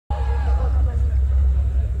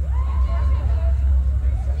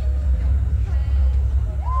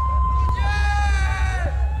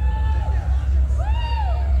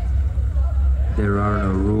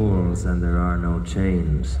rules and there are no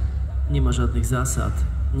chains. Nie ma żadnych zasad,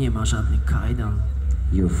 nie ma żadnych kajdan.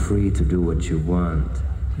 You're free to do what you want.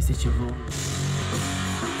 Jesteście wolni.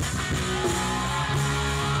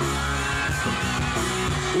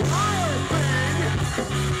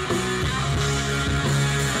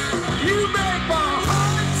 You make my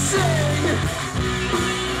heart sing.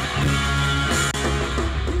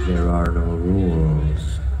 There are no rules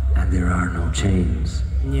and there are no chains.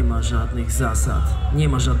 Nie ma żadnych zasad, nie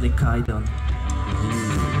ma żadnych kajdan.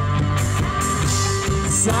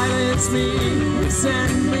 Silence me,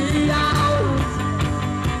 send me out.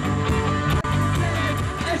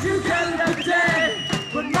 As you gather the dead,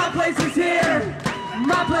 but my place is here.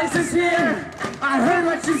 My place is here. I heard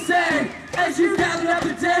what you said. As you gather up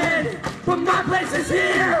the dead, but my place is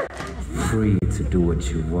here. Free to do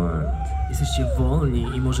what you want. Jesteście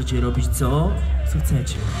wolni i możecie robić co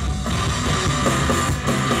chcecie.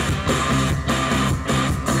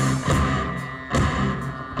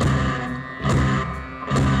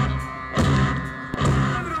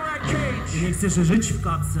 Nie chcę żyć w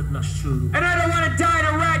klatce dla szczurów. And I don't want to die in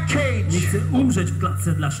a rat cage. Nie chcę umrzeć w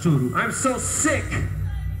klatce dla szczurów. I'm so sick.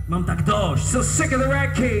 Mam tak dość. So sick of the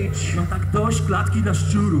rat cage. Mam tak dość klatki dla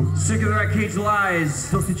szczurów. Sick of the rat cage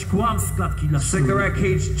lies. Dosyć kłamstw z klatki dla szczurów. Sick of the rat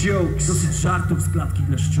cage jokes. Dosyć żartów z klatki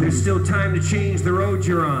dla szczurów. There's still time to change the road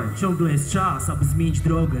you're on. Ciągle jest czas, aby zmienić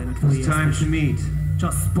drogę, na której It's time jesteś. to meet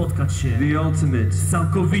Czas spotkać się the ultimate z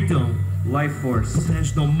całkowitą, life force.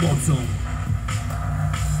 potężną mocą.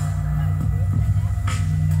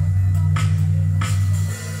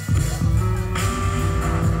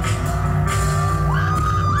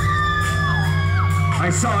 I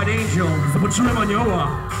saw an angel. Zobaczyłem anioła.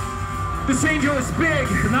 This angel is big.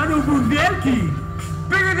 Ten anioł był wielki.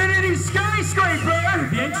 Bigger than any skyscraper.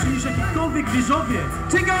 Większy niż jakikolwiek wieżowiec.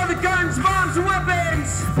 Take all the guns, bombs, and weapons.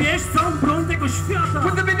 Bierz całą broń tego świata.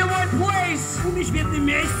 Put them into one place. Umieść w jednym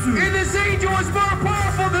miejscu. And this angel was more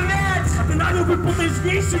powerful than that. A ten anioł był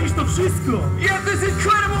potężniejszy niż to wszystko. Yet this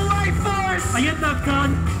incredible life force. A jednak ta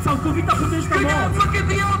całkowita potężna Could not moc. look at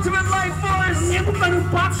the ultimate life force. Nie mógł na nią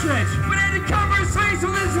patrzeć. But had to cover his face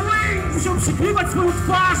with his wings. Musiał przykrywać swoją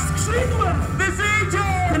twarz skrzydłem. This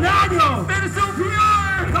angel. Ten anioł. That is so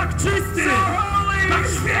pure. Tak czysty. So holy. Tak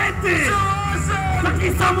święty. So awesome. Tak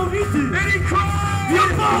niesamowity. And he cried. I on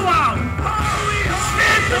wołał. Holy,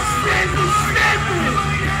 Święty, święty, święty.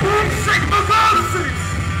 Bóg Wszechmogący.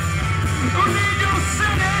 An angel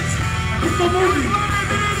said it. I to mówi. Louder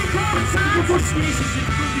than any concert. To głośniejsze się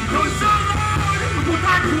It to was so loud. To było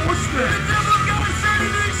tak głośne. The devil got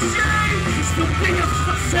started to shake. I świątynia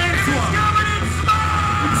trzęsła. Covered in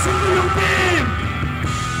smoke. I przyjmują dym.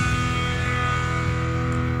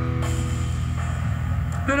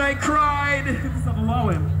 Then I cried. Wtedy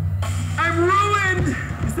zawołałem. I'm ruined.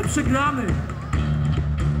 Jestem przegrany.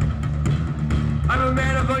 I'm a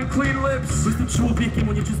man of unclean lips. Jestem człowiekiem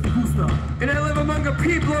o nieczystych ustach. And I live among a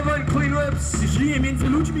people of unclean lips. Żyję między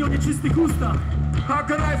ludźmi o nieczystych ustach. How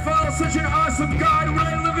could I follow such an awesome God when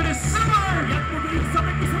I live in a sewer? Jak mogę iść za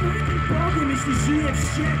takim niesamowitym Bogiem, jeśli żyję w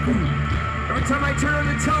ścieku? Every time I turn on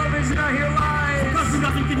the television, I hear lies. Każdym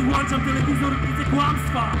razem, kiedy włączam telewizor, widzę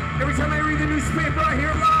kłamstwa. Every time I read the newspaper, I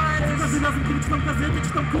hear lies. Każdym razem, kiedy czytam gazetę,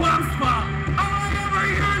 czytam kłamstwa. All I ever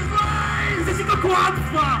hear is lies. Widzę tylko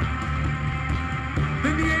kłamstwa.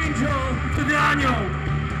 Then the angel Wtedy anioł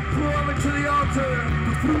flew up into the altar.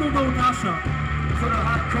 podfrunął do ołtarza. Put a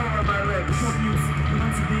hot coal on my lips. Podniósł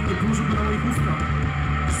gorący dyń i położył go na moich ustach.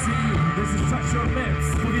 See, this is touch your lips.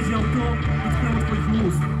 Powiedział to, dotknęło twoich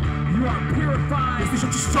ust. You are purified. Jesteś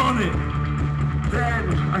oczyszczony. Then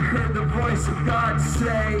I heard the voice of God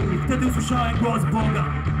say, I wtedy usłyszałem głos Boga.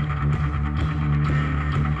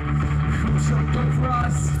 who shall go for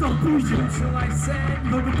us? Kto pójdzie? Who shall I send?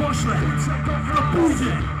 Kto go pośle? Who shall go Kto for us?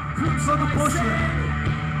 pójdzie? Who Kto shall go I pośle? send?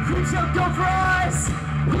 Who shall go for us?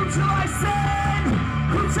 Who shall I send?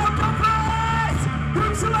 Who shall go for us?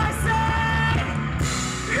 Who shall I send?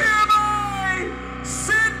 Here am I!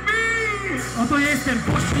 Send me! Oto jestem,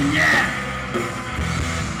 poślij mnie!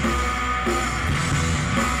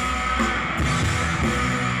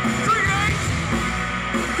 Green light!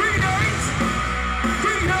 Green light!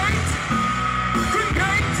 Green light! Green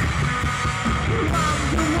light!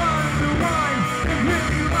 The one that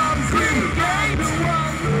really loves green light! The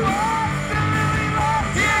one that really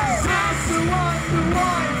loves Jesus! The one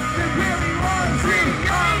that really loves green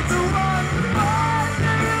light! The one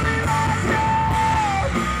that really loves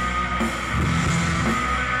you!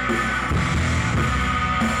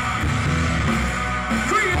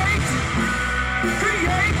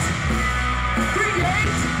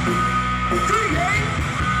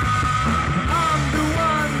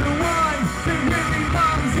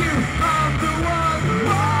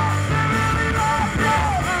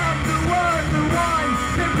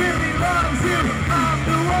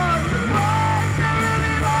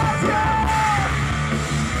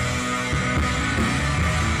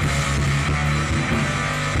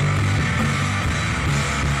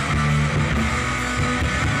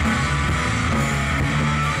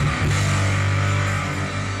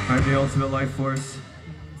 I'm the ultimate life force.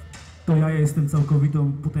 To ja jestem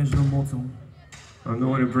całkowitą, potężną mocą. I'm the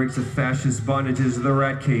one who breaks the fascist bondages of the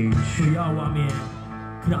rat cage. To ja łamię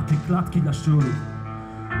klatki dla szczurów.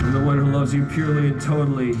 I'm the one who loves you purely and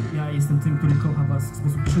totally. Ja jestem tym, który kocha was w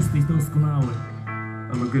sposób czysty i doskonały.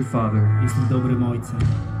 I'm a good father. Jestem dobrym ojcem.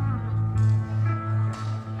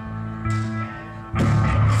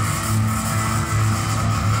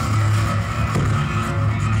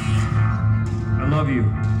 I love you.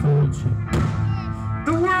 Kocham cię.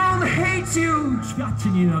 The world hates you! Świat cię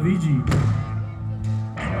nienawidzi.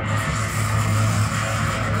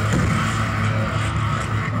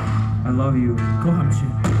 I love you. Kocham cię.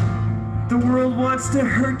 The world wants to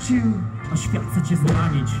hurt you. A świat chce cię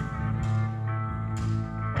zranić.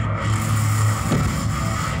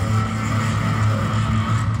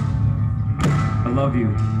 I love you.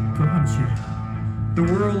 Kocham cię. The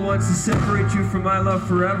world wants to separate you from my love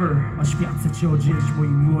forever. A świat chce cię oddzielić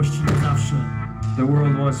mojej miłości na zawsze. The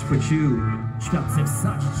world wants to put you Świat chce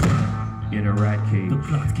wsadzić in a rat do cage.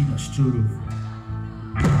 klatki dla szczurów.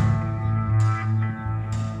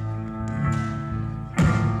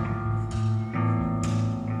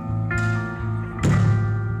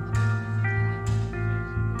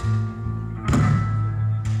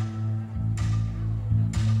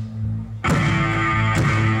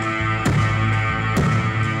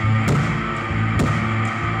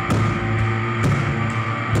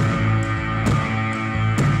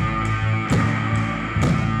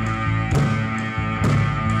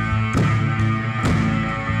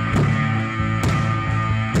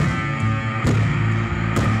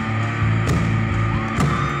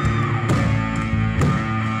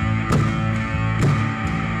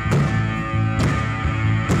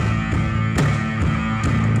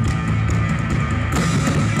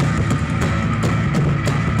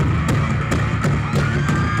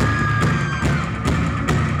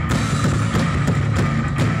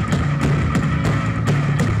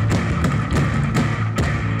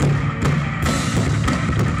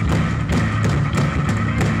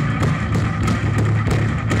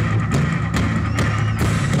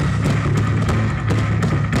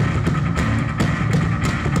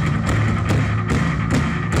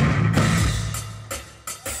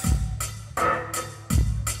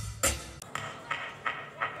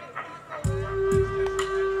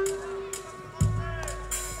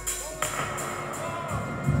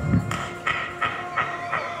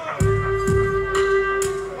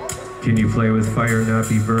 Can you play with fire and not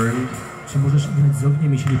be burned? Czy możesz grać z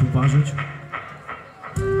ogniem i się nie poparzyć?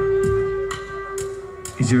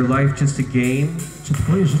 Is your life just a game? Czy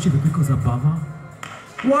twoje życie to tylko zabawa?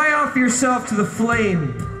 Why offer yourself to the flame?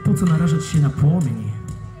 Po co narażać się na płomień?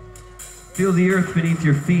 Feel the earth beneath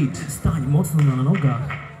your feet. Stań mocno na nogach.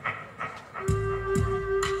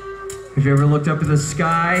 Have you ever looked up at the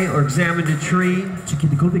sky or examined a tree? Czy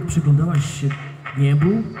kiedykolwiek przyglądałaś się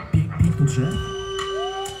niebu, pięknu drzew?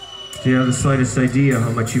 Do you have the slightest idea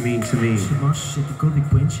how much you mean to me? Czy masz jakiekolwiek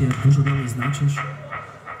pojęcie, jak dużo dla mnie znaczysz?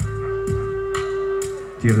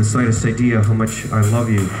 Do you have the slightest idea how much I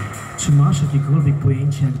love you? Czy masz jakiekolwiek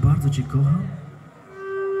pojęcie, jak bardzo cię kocham?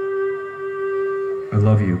 I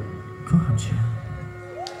love you. Kocham cię.